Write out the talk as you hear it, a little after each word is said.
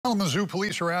Kalamazoo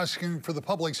police are asking for the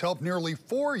public's help nearly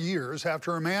 4 years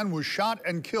after a man was shot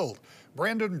and killed.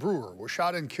 Brandon Brewer was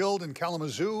shot and killed in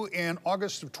Kalamazoo in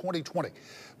August of 2020.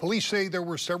 Police say there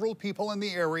were several people in the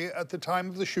area at the time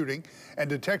of the shooting, and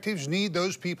detectives need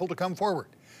those people to come forward.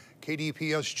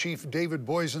 KDPS Chief David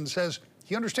Boysen says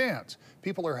he understands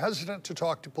people are hesitant to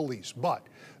talk to police, but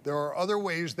there are other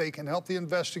ways they can help the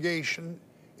investigation.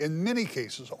 In many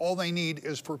cases, all they need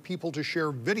is for people to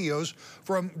share videos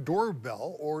from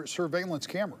doorbell or surveillance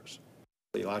cameras.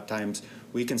 A lot of times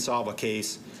we can solve a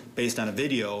case based on a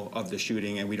video of the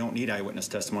shooting, and we don't need eyewitness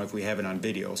testimony if we have it on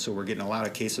video. So we're getting a lot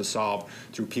of cases solved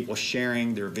through people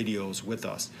sharing their videos with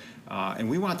us. And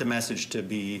we want the message to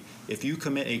be, if you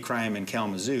commit a crime in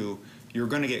Kalamazoo, you're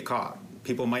going to get caught.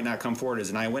 People might not come forward as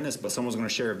an eyewitness, but someone's going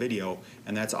to share a video,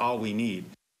 and that's all we need.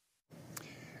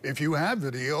 If you have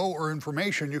video or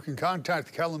information, you can contact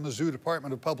the Kalamazoo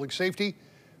Department of Public Safety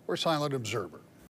or Silent Observer.